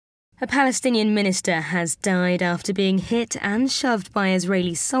A Palestinian minister has died after being hit and shoved by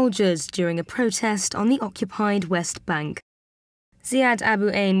Israeli soldiers during a protest on the occupied West Bank. Ziad Abu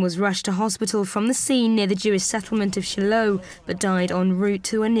Ain was rushed to hospital from the scene near the Jewish settlement of Shiloh, but died en route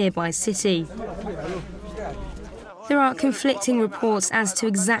to a nearby city. There are conflicting reports as to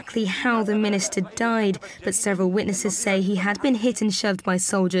exactly how the minister died, but several witnesses say he had been hit and shoved by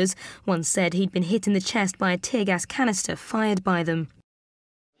soldiers. One said he'd been hit in the chest by a tear gas canister fired by them.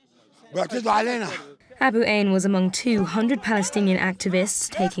 Abu Ain was among 200 Palestinian activists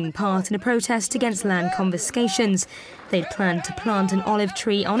taking part in a protest against land confiscations. They'd planned to plant an olive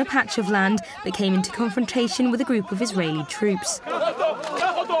tree on a patch of land but came into confrontation with a group of Israeli troops.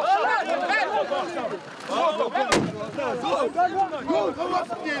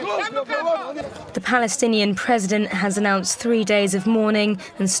 The Palestinian president has announced 3 days of mourning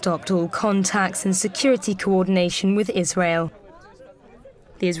and stopped all contacts and security coordination with Israel.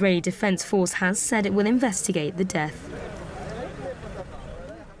 The Israeli Defense Force has said it will investigate the death.